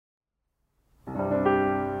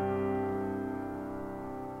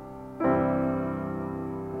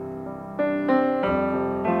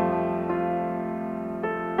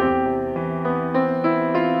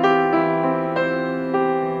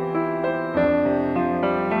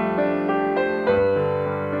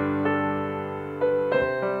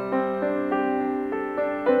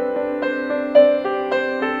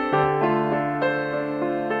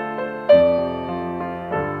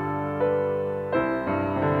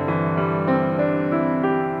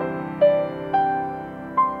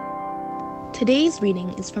Today's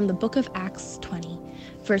reading is from the book of Acts 20,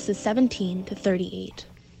 verses 17 to 38.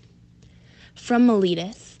 From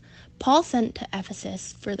Miletus, Paul sent to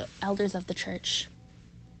Ephesus for the elders of the church.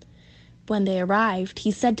 When they arrived,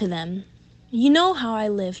 he said to them, "You know how I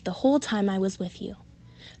lived the whole time I was with you.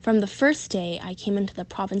 From the first day I came into the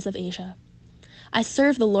province of Asia. I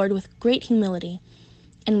served the Lord with great humility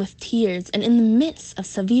and with tears and in the midst of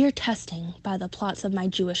severe testing by the plots of my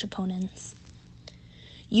Jewish opponents.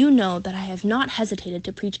 You know that I have not hesitated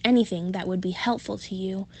to preach anything that would be helpful to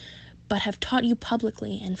you, but have taught you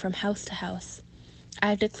publicly and from house to house.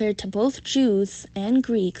 I have declared to both Jews and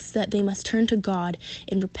Greeks that they must turn to God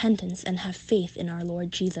in repentance and have faith in our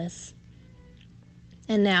Lord Jesus.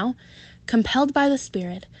 And now, compelled by the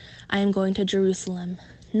Spirit, I am going to Jerusalem,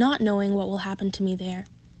 not knowing what will happen to me there.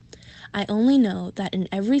 I only know that in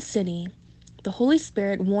every city, the Holy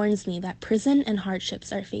Spirit warns me that prison and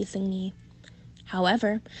hardships are facing me.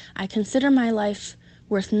 However, I consider my life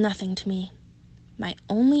worth nothing to me. My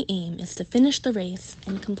only aim is to finish the race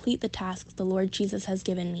and complete the task the Lord Jesus has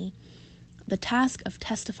given me, the task of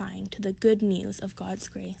testifying to the good news of God's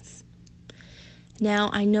grace. Now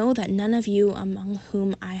I know that none of you among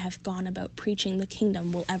whom I have gone about preaching the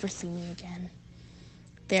kingdom will ever see me again.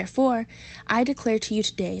 Therefore, I declare to you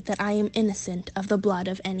today that I am innocent of the blood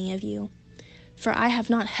of any of you, for I have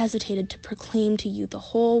not hesitated to proclaim to you the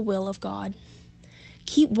whole will of God.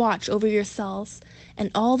 Keep watch over yourselves and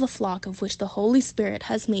all the flock of which the Holy Spirit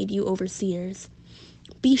has made you overseers.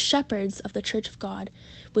 Be shepherds of the church of God,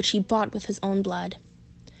 which he bought with his own blood.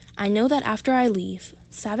 I know that after I leave,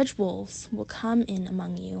 savage wolves will come in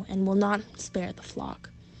among you and will not spare the flock.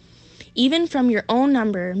 Even from your own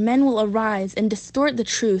number, men will arise and distort the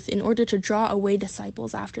truth in order to draw away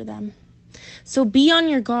disciples after them. So be on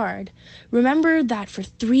your guard. Remember that for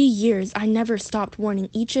 3 years I never stopped warning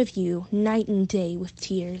each of you night and day with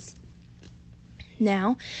tears.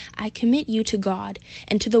 Now I commit you to God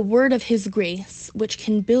and to the word of his grace, which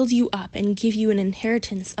can build you up and give you an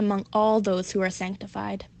inheritance among all those who are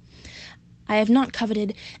sanctified. I have not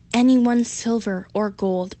coveted anyone's silver or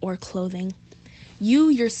gold or clothing. You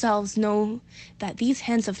yourselves know that these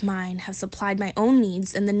hands of mine have supplied my own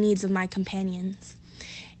needs and the needs of my companions.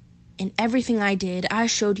 In everything I did, I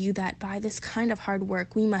showed you that by this kind of hard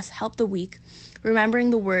work we must help the weak, remembering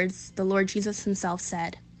the words the Lord Jesus himself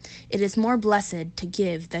said, "It is more blessed to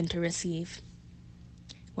give than to receive."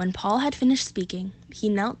 When Paul had finished speaking, he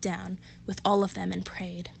knelt down with all of them and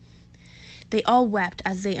prayed. They all wept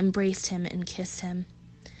as they embraced him and kissed him.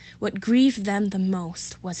 What grieved them the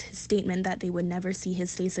most was his statement that they would never see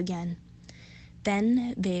his face again.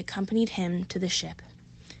 Then they accompanied him to the ship.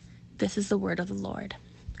 This is the word of the Lord.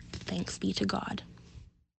 Thanks be to God.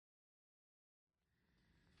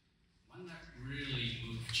 One that really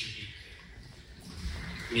moved you deeply,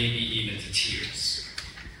 maybe even to tears.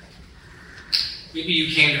 Maybe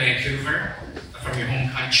you came to Vancouver from your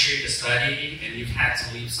home country to study, and you've had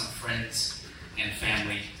to leave some friends and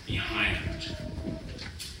family behind.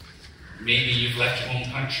 Maybe you've left your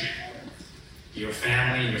home country, your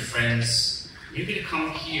family and your friends, maybe to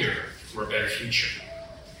come here for a better future,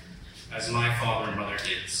 as my father and mother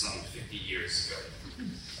did some 50 years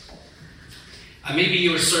ago. Maybe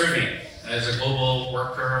you were serving as a global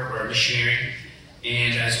worker or a missionary,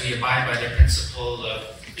 and as we abide by the principle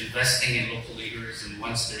of investing in local leaders, and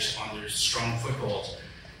once there's on their strong foothold,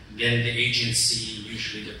 then the agency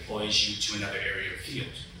usually deploys you to another area or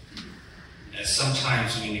field. As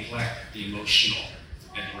sometimes we neglect the emotional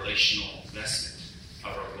and relational investment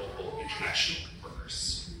of our local international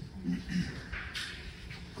workers.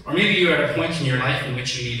 Or maybe you're at a point in your life in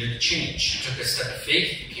which you needed a change. You took a step of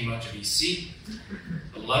faith, you came out to BC,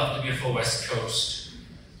 loved the beautiful West Coast,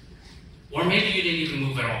 or maybe you didn't even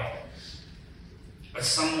move at all. But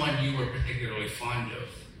someone you were particularly fond of,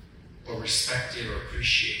 or respected or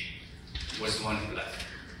appreciated, was the one who left.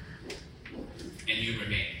 And you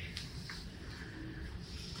remained.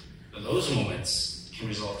 But those moments can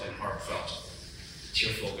result in heartfelt,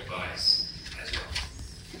 tearful goodbyes as well.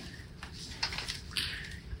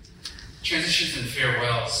 Transitions and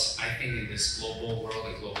farewells, I think in this global world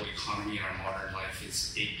and global economy in our modern life,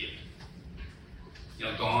 is a given.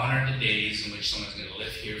 Gone are the days in which someone's going to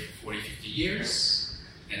live here for 40, 50 years,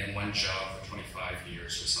 and in one job for 25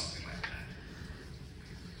 years or something like that.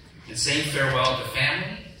 And saying farewell to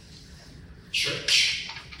family, church,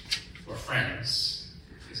 or friends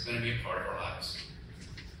is going to be a part of our lives.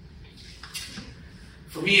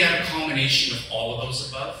 For me, I had a culmination of all of those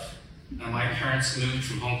above. My parents moved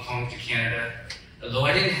from Hong Kong to Canada. Although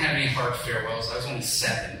I didn't have any hard farewells, I was only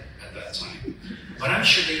 7 at that time. But I'm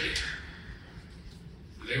sure they did.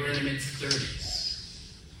 They were in their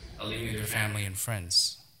mid-30s. leaving their family and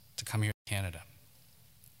friends to come here to Canada.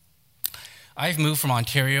 I've moved from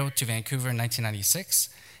Ontario to Vancouver in 1996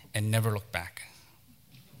 and never looked back.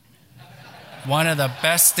 One of the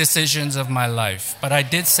best decisions of my life. But I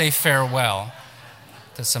did say farewell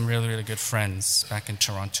to some really, really good friends back in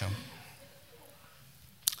Toronto.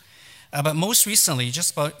 But most recently,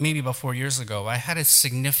 maybe about 4 years ago, I had a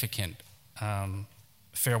significant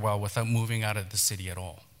farewell without moving out of the city at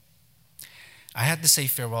all. I had to say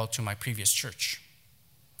farewell to my previous church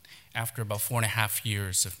after about 4.5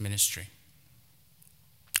 years of ministry.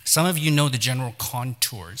 Some of you know the general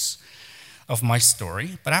contours of my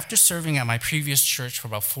story, but after serving at my previous church for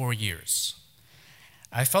about 4 years,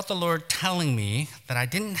 I felt the Lord telling me that I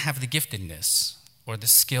didn't have the giftedness or the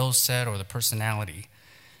skill set or the personality,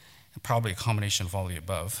 probably a combination of all the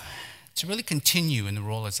above, to really continue in the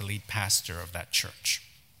role as the lead pastor of that church.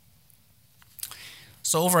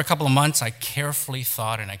 So over a couple of months, I carefully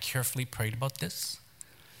thought and I carefully prayed about this.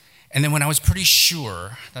 And then when I was pretty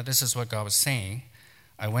sure that this is what God was saying,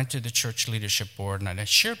 I went to the church leadership board and I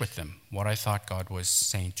shared with them what I thought God was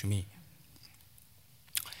saying to me.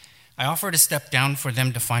 I offered to step down for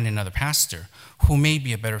them to find another pastor who may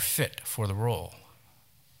be a better fit for the role.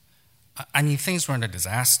 I mean, things weren't a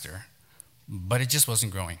disaster, but it just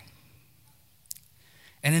wasn't growing.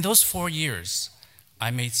 And in those 4 years,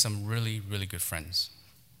 I made some really, really good friends,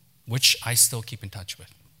 which I still keep in touch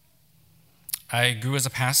with. I grew as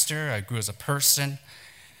a pastor, I grew as a person.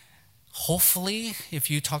 Hopefully, if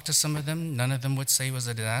you talk to some of them, none of them would say it was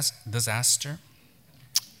a disaster.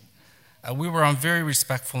 We were on very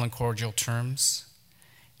respectful and cordial terms,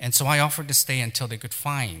 and so I offered to stay until they could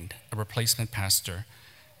find a replacement pastor,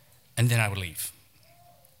 and then I would leave.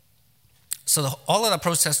 So all of that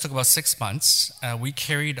process took about 6 months. We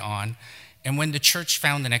carried on, and when the church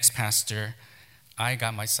found the next pastor, I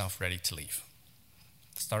got myself ready to leave.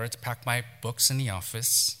 Started to pack my books in the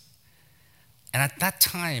office. And at that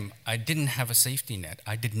time, I didn't have a safety net.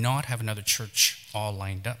 I did not have another church all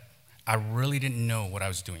lined up. I really didn't know what I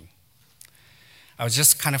was doing. I was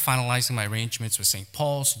just kind of finalizing my arrangements with St.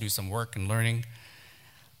 Paul's to do some work and learning.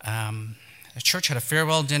 The church had a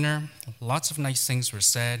farewell dinner. Lots of nice things were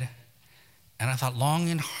said. And I thought long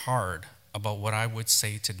and hard about what I would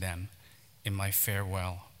say to them in my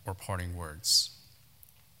farewell or parting words.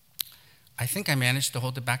 I think I managed to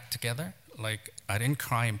hold it back together. Like, I didn't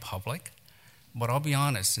cry in public. But I'll be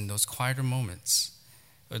honest, in those quieter moments,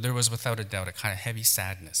 there was without a doubt a kind of heavy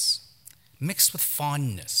sadness, mixed with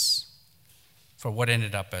fondness for what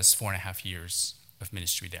ended up as 4.5 years of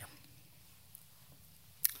ministry there.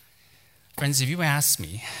 Friends, if you ask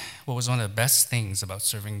me what was one of the best things about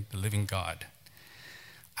serving the living God,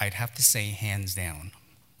 I'd have to say hands down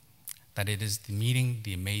that it is meeting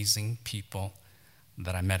the amazing people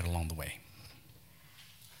that I met along the way.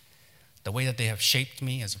 The way that they have shaped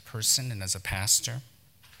me as a person and as a pastor,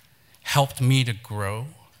 helped me to grow,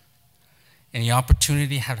 and the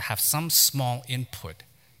opportunity to have some small input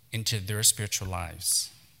into their spiritual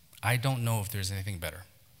lives. I don't know if there's anything better.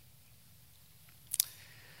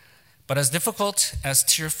 But as difficult as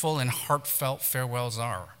tearful and heartfelt farewells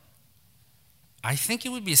are, I think it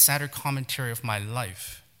would be a sadder commentary of my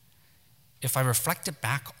life if I reflected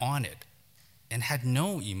back on it and had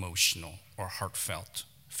no emotional or heartfelt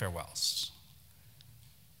farewells,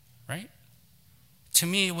 right? To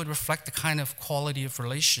me, it would reflect the kind of quality of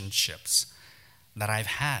relationships that I've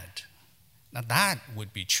had. Now, that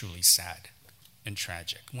would be truly sad and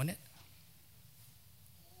tragic, wouldn't it?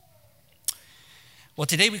 Well,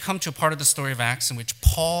 today we come to a part of the story of Acts in which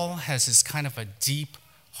Paul has this kind of a deep,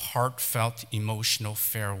 heartfelt, emotional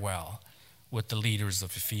farewell with the leaders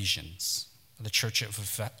of Ephesians, the church of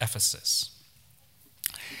Ephesus.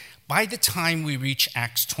 By the time we reach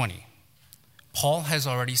Acts 20, Paul has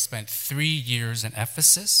already spent 3 years in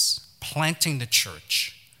Ephesus, planting the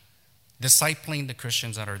church, discipling the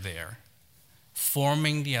Christians that are there,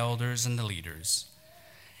 forming the elders and the leaders.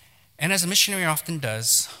 And as a missionary often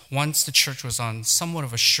does, once the church was on somewhat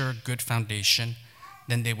of a sure, good foundation,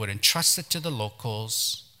 then they would entrust it to the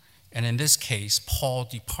locals. And in this case, Paul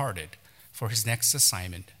departed for his next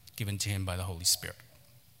assignment given to him by the Holy Spirit.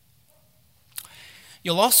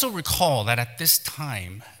 You'll also recall that at this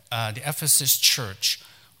time, the Ephesus church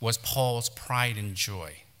was Paul's pride and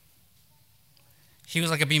joy. He was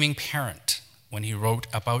like a beaming parent when he wrote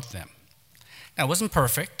about them. Now, it wasn't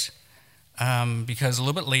perfect, because a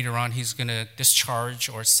little bit later on, he's going to discharge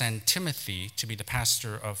or send Timothy to be the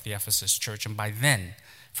pastor of the Ephesus church. And by then,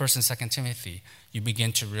 1st and 2nd Timothy, you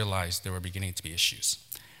begin to realize there were beginning to be issues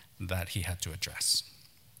that he had to address.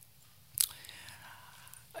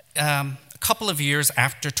 A couple of years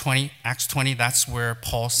after Acts 20, that's where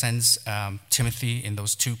Paul sends Timothy in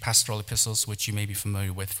those two pastoral epistles, which you may be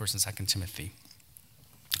familiar with, 1st and 2nd Timothy.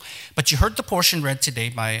 But you heard the portion read today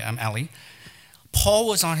by Ali. Paul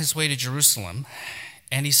was on his way to Jerusalem,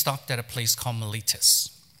 and he stopped at a place called Miletus.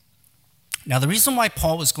 Now, the reason why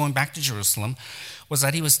Paul was going back to Jerusalem was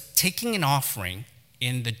that he was taking an offering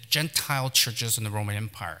in the Gentile churches in the Roman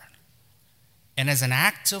Empire. And as an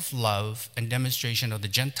act of love and demonstration of the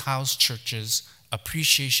Gentiles' churches'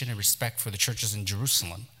 appreciation and respect for the churches in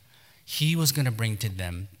Jerusalem, he was going to bring to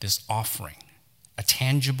them this offering, a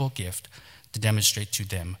tangible gift to demonstrate to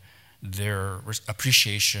them their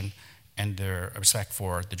appreciation and their respect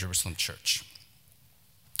for the Jerusalem church.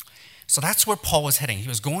 So that's where Paul was heading. He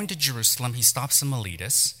was going to Jerusalem. He stops in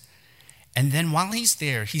Miletus. And then while he's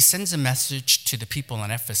there, he sends a message to the people in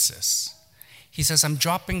Ephesus. He says, I'm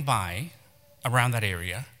dropping by around that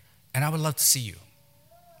area, and I would love to see you.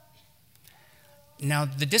 Now,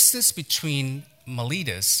 the distance between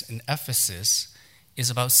Miletus and Ephesus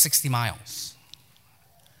is about 60 miles,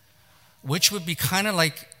 which would be kind of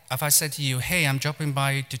like if I said to you, hey, I'm dropping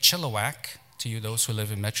by to Chilliwack, to you, those who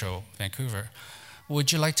live in Metro Vancouver,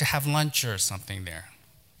 would you like to have lunch or something there?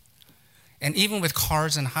 And even with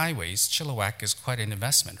cars and highways, Chilliwack is quite an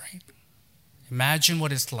investment, right? Imagine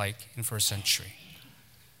what it's like in first century.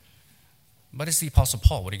 But it's the Apostle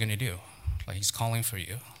Paul. What are you going to do? Like, he's calling for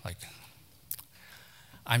you. Like,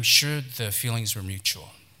 I'm sure the feelings were mutual.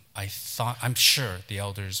 I'm sure the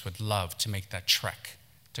elders would love to make that trek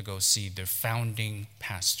to go see their founding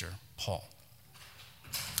pastor, Paul.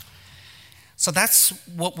 So that's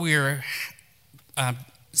what we're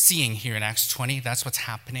seeing here in Acts 20. That's what's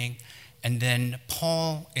happening. And then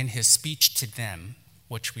Paul, in his speech to them,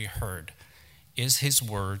 which we heard, is his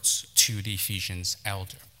words to the Ephesians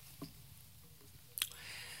elder.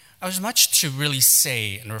 There's much to really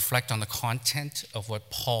say and reflect on the content of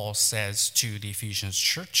what Paul says to the Ephesians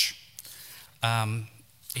church.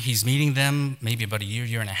 He's meeting them maybe about a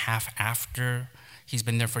year and a half after he's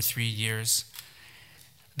been there for 3 years.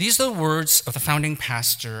 These are the words of the founding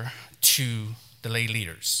pastor to the lay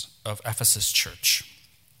leaders of Ephesus church.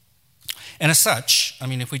 And as such,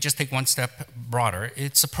 if we just take one step broader,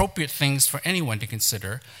 it's appropriate things for anyone to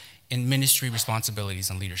consider in ministry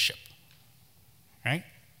responsibilities and leadership, right?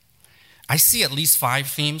 I see at least 5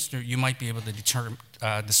 themes. You might be able to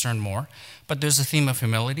discern more. But there's a theme of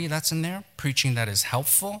humility that's in there, preaching that is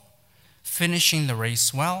helpful, finishing the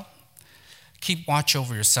race well, keep watch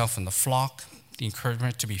over yourself and the flock, the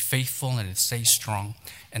encouragement to be faithful and to stay strong,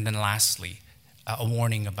 and then lastly, a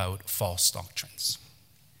warning about false doctrines.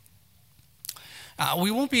 We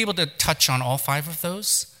won't be able to touch on all 5 of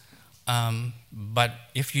those, but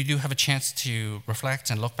if you do have a chance to reflect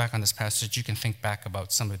and look back on this passage, you can think back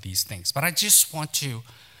about some of these things. But I just want to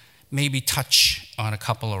maybe touch on a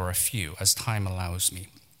couple or a few as time allows me.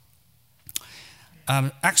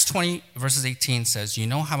 Acts 20, verses 18 says, you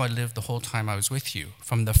know how I lived the whole time I was with you.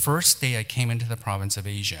 From the first day I came into the province of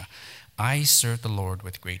Asia, I served the Lord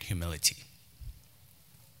with great humility.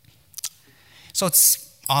 So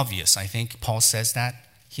it's obvious, I think, Paul says that.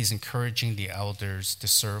 He's encouraging the elders to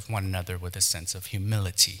serve one another with a sense of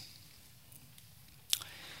humility.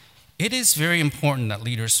 It is very important that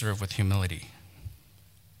leaders serve with humility.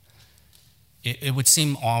 It would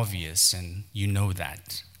seem obvious, and you know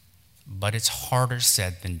that, but it's harder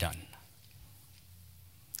said than done.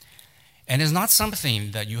 And it's not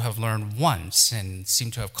something that you have learned once and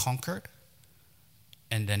seem to have conquered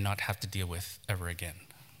and then not have to deal with ever again.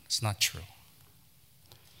 It's not true.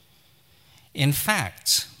 In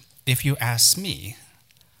fact, if you ask me,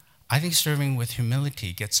 I think serving with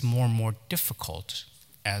humility gets more and more difficult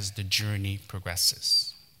as the journey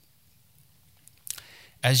progresses.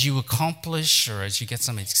 As you accomplish or as you get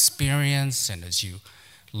some experience and as you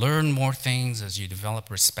learn more things, as you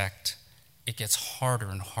develop respect, it gets harder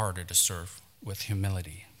and harder to serve with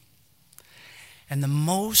humility. And the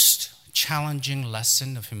most challenging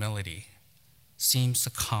lesson of humility seems to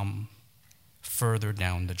come further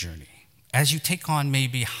down the journey, as you take on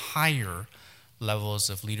maybe higher levels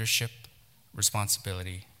of leadership,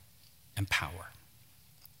 responsibility, and power.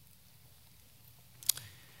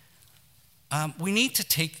 We need to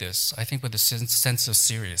take this, I think, with a sense of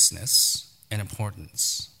seriousness and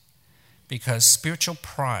importance, because spiritual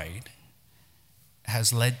pride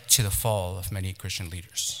has led to the fall of many Christian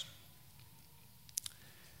leaders.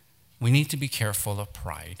 We need to be careful of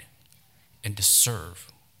pride and to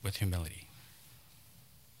serve with humility.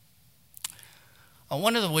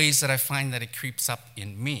 One of the ways that I find that it creeps up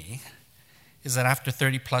in me is that after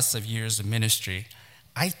 30 plus of years of ministry,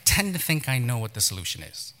 I tend to think I know what the solution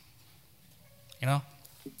is. You know,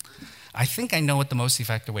 I think I know what the most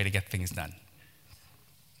effective way to get things done.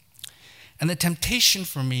 And the temptation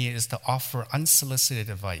for me is to offer unsolicited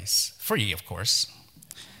advice, free, of course,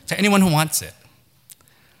 to anyone who wants it,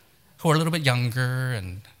 who are a little bit younger,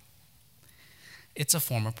 and it's a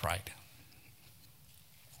form of pride.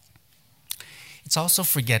 It's also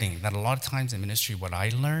forgetting that a lot of times in ministry, what I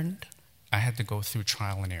learned, I had to go through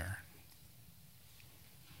trial and error.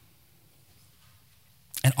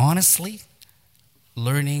 And honestly,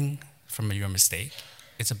 learning from your mistake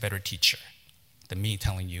is a better teacher than me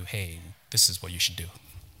telling you, hey, this is what you should do.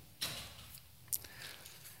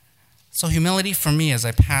 So humility for me as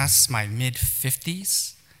I pass my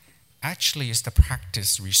mid-50s actually is to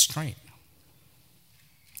practice restraint.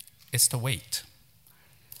 It's to wait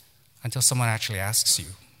until someone actually asks you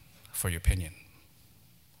for your opinion.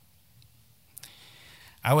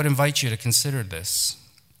 I would invite you to consider this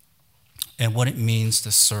and what it means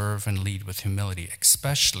to serve and lead with humility,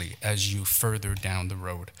 especially as you further down the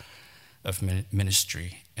road of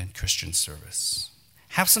ministry and Christian service.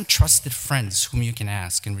 Have some trusted friends whom you can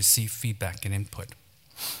ask and receive feedback and input.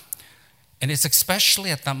 And it's especially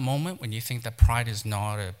at that moment when you think that pride is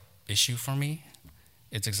not an issue for me,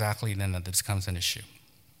 it's exactly then that this becomes an issue.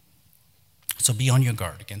 So be on your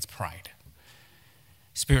guard against pride,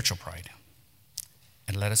 spiritual pride,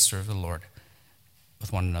 and let us serve the Lord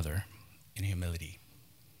with one another in humility.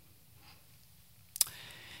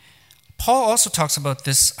 Paul also talks about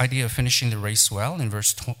this idea of finishing the race well in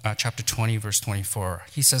chapter 20, verse 24.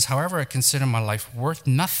 He says, however, I consider my life worth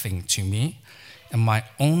nothing to me, and my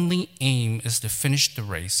only aim is to finish the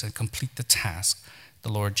race and complete the task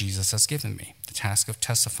the Lord Jesus has given me, the task of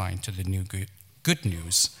testifying to the new good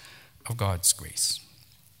news of God's grace.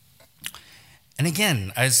 And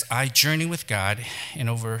again, as I journey with God in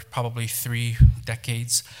over probably 3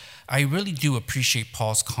 decades, I really do appreciate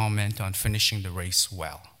Paul's comment on finishing the race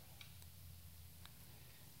well.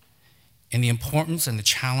 And the importance and the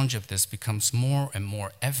challenge of this becomes more and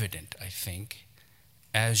more evident, I think,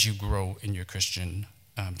 as you grow in your Christian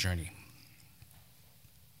journey.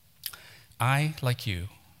 I, like you,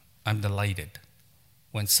 I'm delighted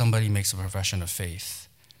when somebody makes a profession of faith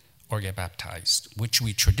or get baptized, which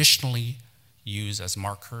we traditionally use as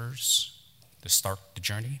markers to start the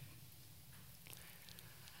journey.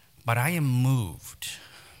 But I am moved,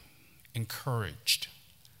 encouraged,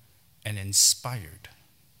 and inspired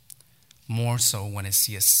more so when I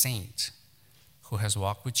see a saint who has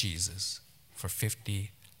walked with Jesus for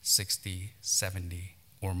 50, 60, 70,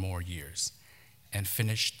 or more years and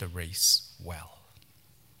finished the race well.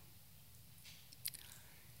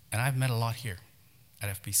 And I've met a lot here at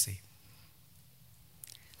FBC.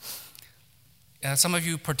 Some of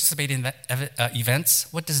you participate in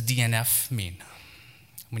events. What does DNF mean?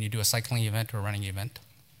 When you do a cycling event or a running event?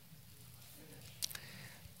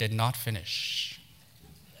 Did not finish.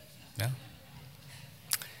 Yeah.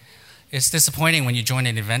 It's disappointing when you join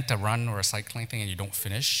an event, a run or a cycling thing, and you don't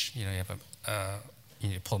finish. You have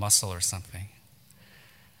you pull muscle or something.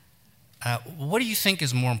 What do you think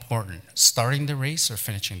is more important, starting the race or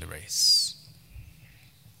finishing the race?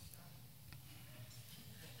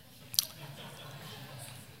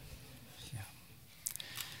 Yeah.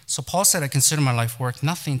 So Paul said, I consider my life worth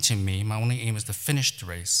nothing to me. My only aim is to finish the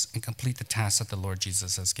race and complete the task that the Lord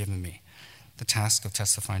Jesus has given me, the task of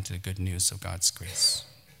testifying to the good news of God's grace.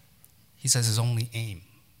 He says his only aim.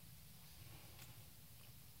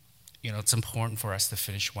 It's important for us to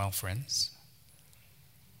finish well, friends.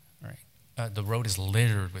 Right? The road is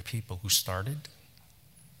littered with people who started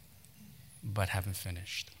but haven't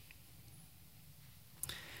finished.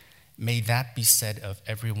 May that be said of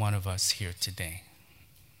every one of us here today,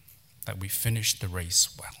 that we finished the race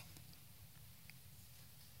well.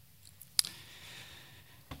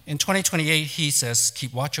 In 2028, he says,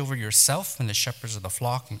 keep watch over yourself and the shepherds of the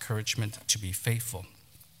flock, encouragement to be faithful.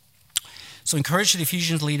 So encourage the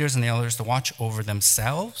Ephesians leaders and the elders to watch over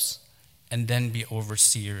themselves and then be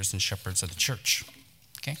overseers and shepherds of the church.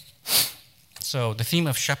 Okay? So the theme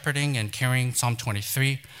of shepherding and caring, Psalm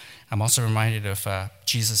 23. I'm also reminded of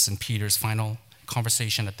Jesus and Peter's final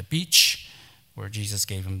conversation at the beach where Jesus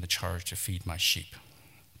gave him the charge to feed my sheep.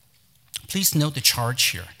 Please note the charge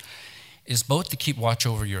here is both to keep watch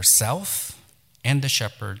over yourself and the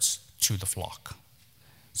shepherds to the flock.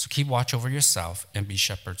 So keep watch over yourself and be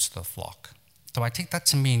shepherds to the flock. So I take that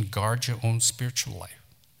to mean guard your own spiritual life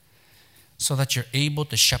so that you're able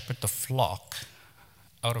to shepherd the flock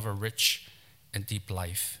out of a rich and deep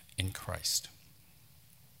life in Christ.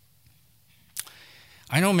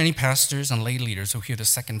 I know many pastors and lay leaders who hear the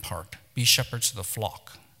second part, be shepherds to the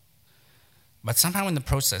flock. But somehow in the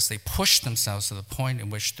process, they push themselves to the point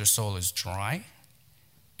in which their soul is dry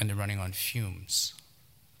and they're running on fumes.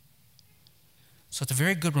 So it's a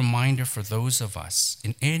very good reminder for those of us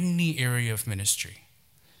in any area of ministry.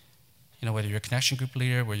 Whether you're a connection group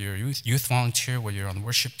leader, whether you're a youth volunteer, whether you're on the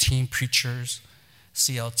worship team, preachers,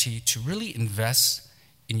 CLT, to really invest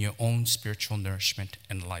in your own spiritual nourishment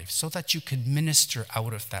and life so that you can minister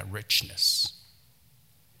out of that richness.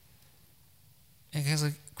 Because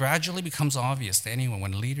it gradually becomes obvious to anyone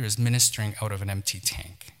when a leader is ministering out of an empty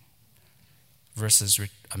tank versus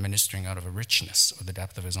ministering out of a richness or the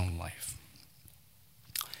depth of his own life.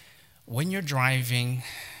 When you're driving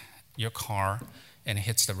your car and it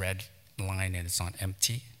hits the red line and it's on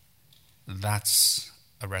empty, that's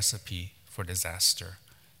a recipe for disaster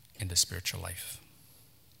in the spiritual life.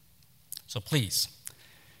 So please,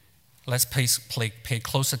 let's pay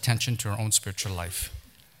close attention to our own spiritual life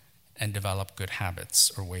and develop good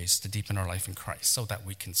habits or ways to deepen our life in Christ so that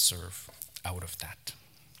we can serve out of that.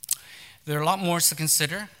 There are a lot more to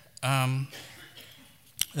consider. A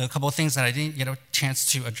couple of things that I didn't get a chance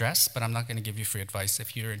to address, but I'm not going to give you free advice.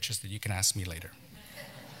 If you're interested, you can ask me later.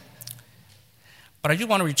 But I do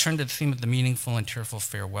want to return to the theme of the meaningful and tearful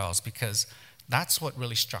farewells, because that's what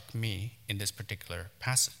really struck me in this particular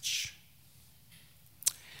passage.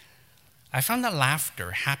 I found that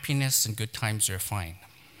laughter, happiness, and good times are fine.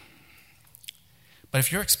 But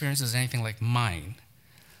if your experience is anything like mine,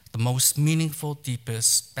 the most meaningful,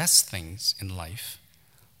 deepest, best things in life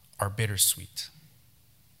are bittersweet.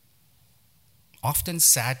 Often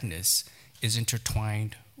sadness is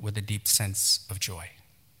intertwined with a deep sense of joy.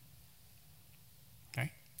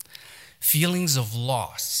 Okay? Feelings of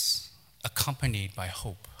loss accompanied by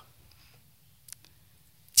hope.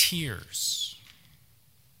 Tears,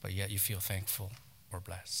 but yet you feel thankful or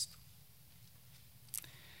blessed.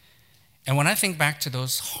 And when I think back to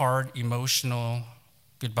those hard, emotional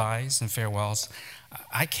goodbyes and farewells,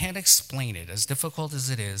 I can't explain it, as difficult as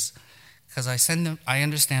it is, because I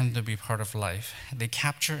understand them to be part of life. They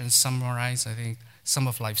capture and summarize, I think, some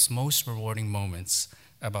of life's most rewarding moments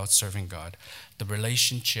about serving God, the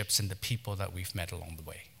relationships and the people that we've met along the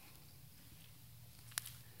way.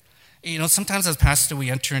 Sometimes as pastor, we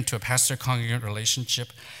enter into a pastor-congregant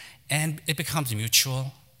relationship, and it becomes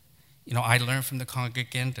mutual. I learn from the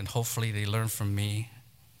congregant, and hopefully they learn from me.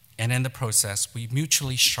 And in the process, we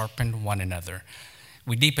mutually sharpen one another.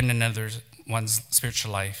 We deepen one's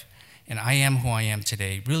spiritual life. And I am who I am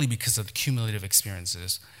today, really because of the cumulative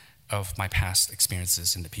experiences of my past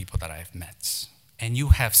experiences and the people that I've met. And you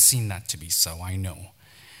have seen that to be so, I know.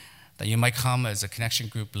 That you might come as a connection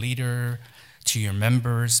group leader to your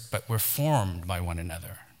members, but we're formed by one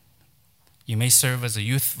another. You may serve as a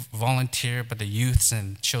youth volunteer, but the youths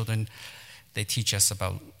and children, they teach us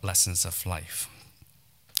about lessons of life.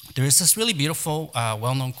 There is this really beautiful,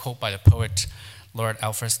 well-known quote by the poet Lord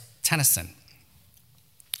Alfred Tennyson.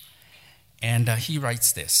 And he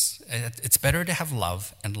writes this: "It's better to have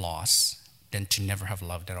love and loss than to never have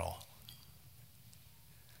loved at all."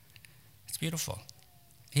 It's beautiful.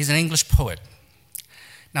 He's an English poet.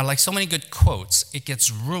 Now, like so many good quotes, it gets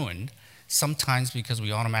ruined sometimes because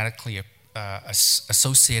we automatically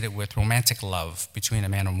associate it with romantic love between a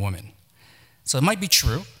man and woman. So it might be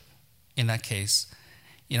true in that case.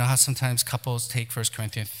 You know how sometimes couples take 1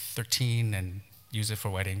 Corinthians 13 and use it for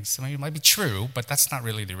weddings? I mean, it might be true, but that's not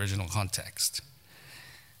really the original context.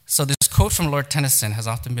 So this quote from Lord Tennyson has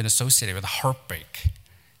often been associated with heartbreak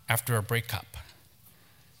after a breakup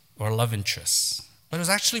or love interest. But it was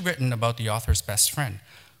actually written about the author's best friend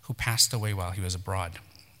who passed away while he was abroad.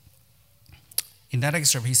 In that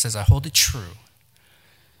excerpt, he says, "I hold it true,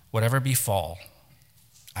 whatever befall,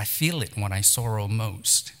 I feel it when I sorrow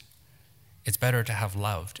most. It's better to have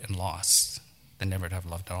loved and lost than never to have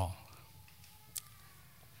loved at all."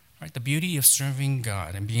 Right? The beauty of serving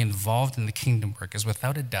God and being involved in the kingdom work is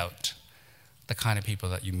without a doubt the kind of people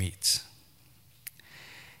that you meet.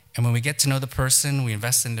 And when we get to know the person, we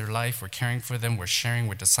invest in their life, we're caring for them, we're sharing,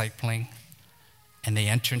 we're discipling, and they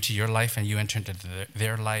enter into your life and you enter into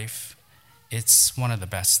their life, it's one of the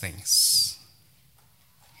best things.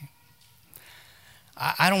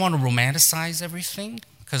 I don't want to romanticize everything,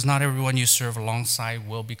 because not everyone you serve alongside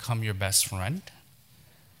will become your best friend.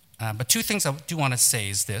 But two things I do want to say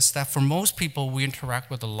is this, that for most people, we interact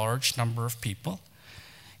with a large number of people.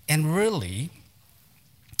 And really,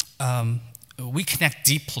 we connect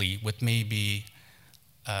deeply with maybe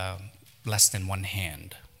less than one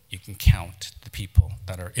hand. You can count the people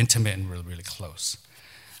that are intimate and really, really close.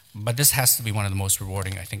 But this has to be one of the most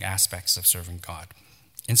rewarding, I think, aspects of serving God.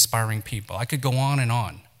 Inspiring people. I could go on and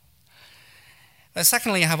on.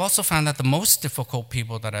 Secondly, I have also found that the most difficult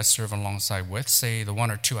people that I serve alongside with, say the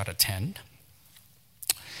 1 or 2 out of 10,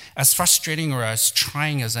 As frustrating or as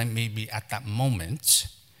trying as I may be at that moment,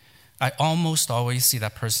 I almost always see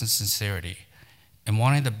that person's sincerity in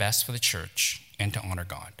wanting the best for the church and to honor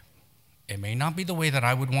God. It may not be the way that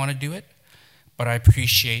I would want to do it, but I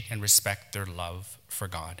appreciate and respect their love for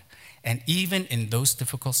God. And even in those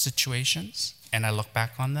difficult situations, and I look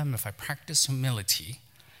back on them, if I practice humility,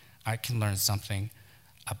 I can learn something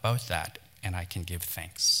about that, and I can give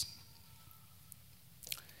thanks.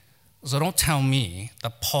 So don't tell me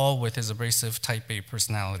that Paul, with his abrasive type A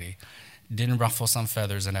personality, didn't ruffle some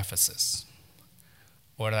feathers in Ephesus,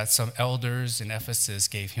 or that some elders in Ephesus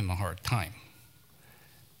gave him a hard time.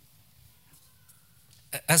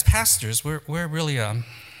 As pastors, we're really, I don't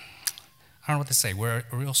know what to say, we're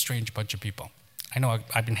a real strange bunch of people. I know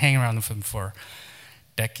I've been hanging around with them for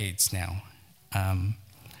decades now.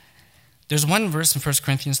 There's one verse in 1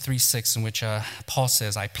 Corinthians 3:6 in which Paul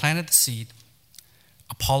says, I planted the seed,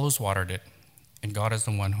 Apollos watered it, and God is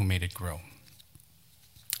the one who made it grow.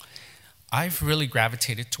 I've really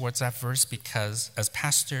gravitated towards that verse because as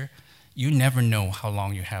pastor, you never know how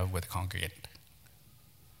long you have with a congregant.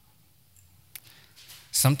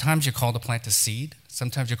 Sometimes you're called to plant a seed,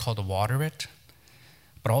 sometimes you're called to water it,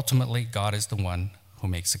 but ultimately God is the one who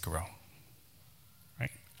makes it grow.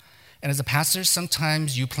 Right? And as a pastor,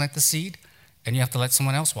 sometimes you plant the seed and you have to let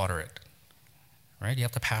someone else water it. Right? You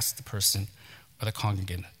have to pass the person or the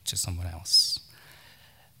congregant to someone else.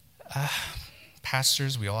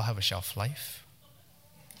 Pastors, we all have a shelf life.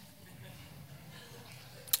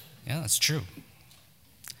 Yeah, that's true.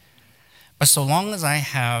 But so long as I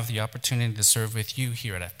have the opportunity to serve with you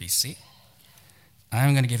here at FBC,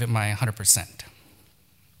 I'm going to give it my 100%.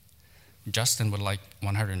 Justin would like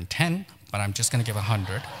 110, but I'm just going to give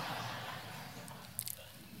 100.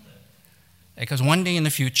 Because one day in the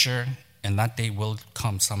future, and that day will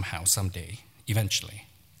come somehow, someday, eventually,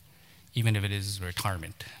 even if it is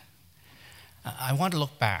retirement, I want to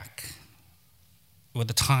look back with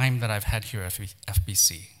the time that I've had here at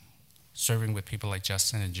FBC, serving with people like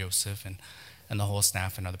Justin and Joseph and the whole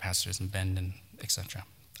staff and other pastors and Ben and etc.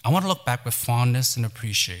 I want to look back with fondness and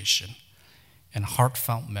appreciation and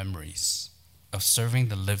heartfelt memories of serving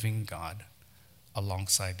the living God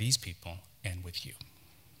alongside these people and with you.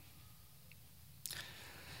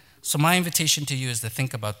 So my invitation to you is to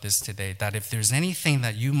think about this today, that if there's anything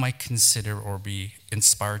that you might consider or be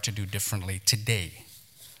inspired to do differently today,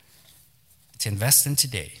 to invest in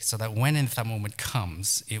today, so that when and if that moment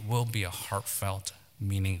comes, it will be a heartfelt,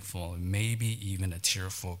 meaningful, maybe even a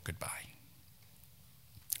tearful goodbye.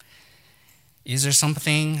 Is there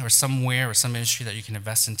something or somewhere or some ministry that you can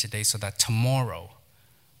invest in today so that tomorrow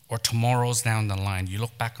or tomorrows down the line, you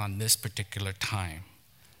look back on this particular time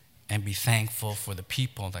and be thankful for the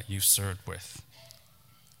people that you served with?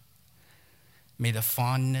 May the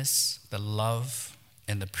fondness, the love,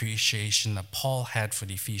 and the appreciation that Paul had for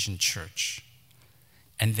the Ephesian church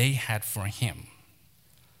and they had for him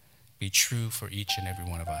be true for each and every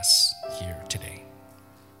one of us here today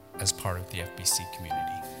as part of the FBC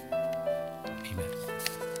community. Amen.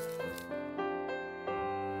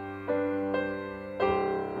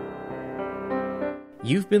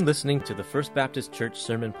 You've been listening to the First Baptist Church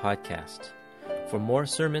Sermon Podcast. For more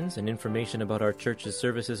sermons and information about our church's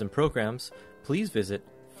services and programs, please visit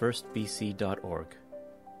firstbc.org.